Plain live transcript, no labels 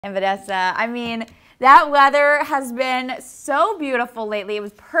And Vanessa, I mean, that weather has been so beautiful lately. It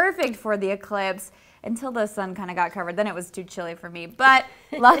was perfect for the eclipse until the sun kind of got covered. Then it was too chilly for me. But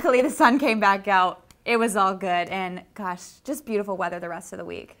luckily the sun came back out. It was all good. And gosh, just beautiful weather the rest of the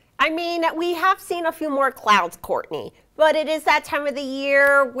week. I mean, we have seen a few more clouds, Courtney, but it is that time of the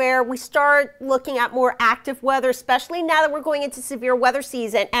year where we start looking at more active weather, especially now that we're going into severe weather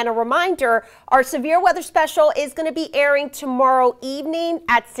season. And a reminder, our severe weather special is going to be airing tomorrow evening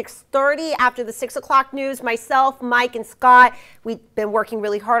at 6:30 after the 6 o'clock news. Myself, Mike, and Scott, we've been working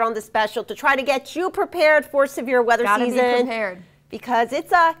really hard on the special to try to get you prepared for severe weather season. Gotta be prepared. Because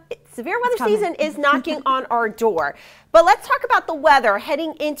severe weather season is knocking on our door. But let's talk about the weather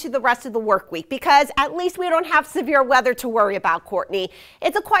heading into the rest of the work week, because at least we don't have severe weather to worry about, Courtney.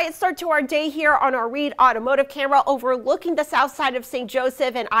 It's a quiet start to our day here on our Reed Automotive camera overlooking the south side of St.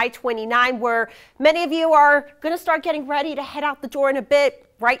 Joseph and I-29, where many of you are going to start getting ready to head out the door in a bit.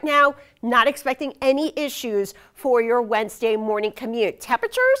 Right now, not expecting any issues for your Wednesday morning commute.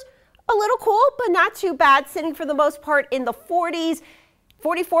 Temperatures a little cool, but not too bad, sitting for the most part in the 40s.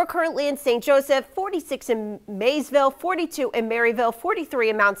 44 currently in St. Joseph, 46 in Maysville, 42 in Maryville, 43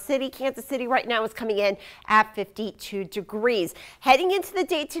 in Mount City. Kansas City right now is coming in at 52 degrees. Heading into the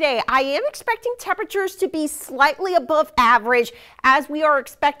day today, I am expecting temperatures to be slightly above average, as we are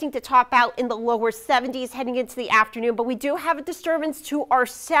expecting to top out in the lower 70s heading into the afternoon. But we do have a disturbance to our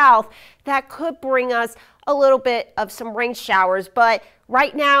south that could bring us a little bit of some rain showers, but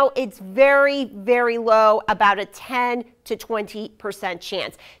right now it's very, very low, about a 10 to 20%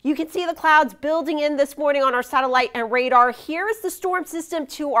 chance. You can see the clouds building in this morning on our satellite and radar. Here is the storm system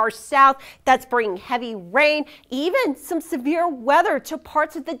to our south that's bringing heavy rain, even some severe weather to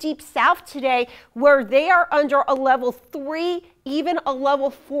parts of the deep south today, where they are under a level 3, even a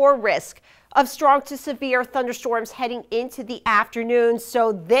level 4 risk of strong to severe thunderstorms heading into the afternoon.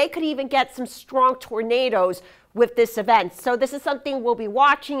 So they could even get some strong tornadoes with this event. So this is something we'll be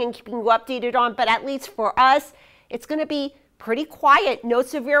watching and keeping you updated on, but at least for us, it's going to be pretty quiet. No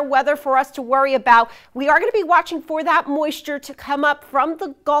severe weather for us to worry about. We are going to be watching for that moisture to come up from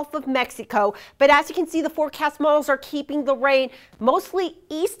the Gulf of Mexico. But as you can see, the forecast models are keeping the rain mostly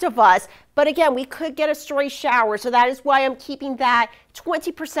east of us. But again, we could get a stray shower. So that is why I'm keeping that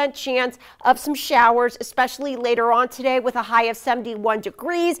 20% chance of some showers, especially later on today with a high of 71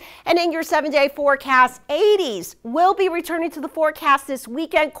 degrees. And in your 7-day forecast, 80s will be returning to the forecast this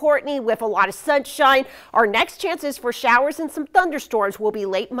weekend, Courtney, with a lot of sunshine. Our next chances for showers and some thunderstorms will be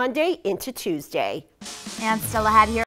late Monday into Tuesday. And still ahead here.